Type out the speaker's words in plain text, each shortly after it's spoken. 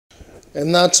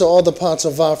And not to other parts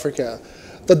of Africa.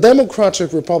 The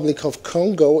Democratic Republic of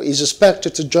Congo is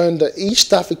expected to join the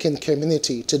East African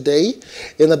community today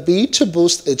in a bid to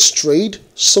boost its trade,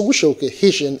 social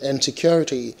cohesion, and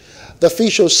security. The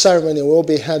official ceremony will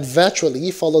be held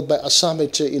virtually, followed by a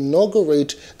summit to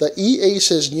inaugurate the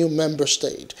EAC's new member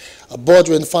state.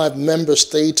 Bordering 5 member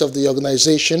states of the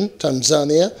organization,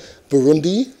 Tanzania,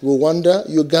 Burundi, Rwanda,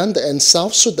 Uganda, and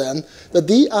South Sudan, the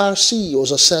DRC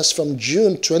was assessed from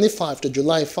June 25 to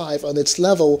July 5 on its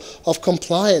level of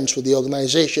compliance with the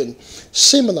organization.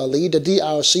 Similarly, the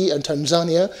DRC and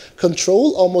Tanzania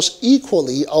control almost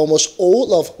equally almost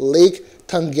all of Lake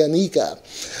Tanganyika.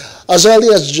 As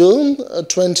early as June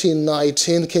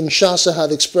 2019, Kinshasa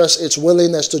had expressed its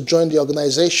willingness to join the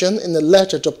organization in a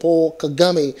letter to Paul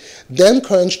Kagame, then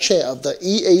current chair of the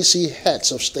EAC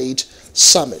Heads of State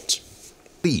Summit.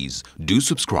 Please do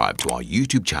subscribe to our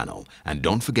YouTube channel and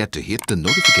don't forget to hit the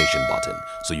notification button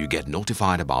so you get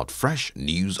notified about fresh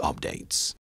news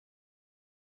updates.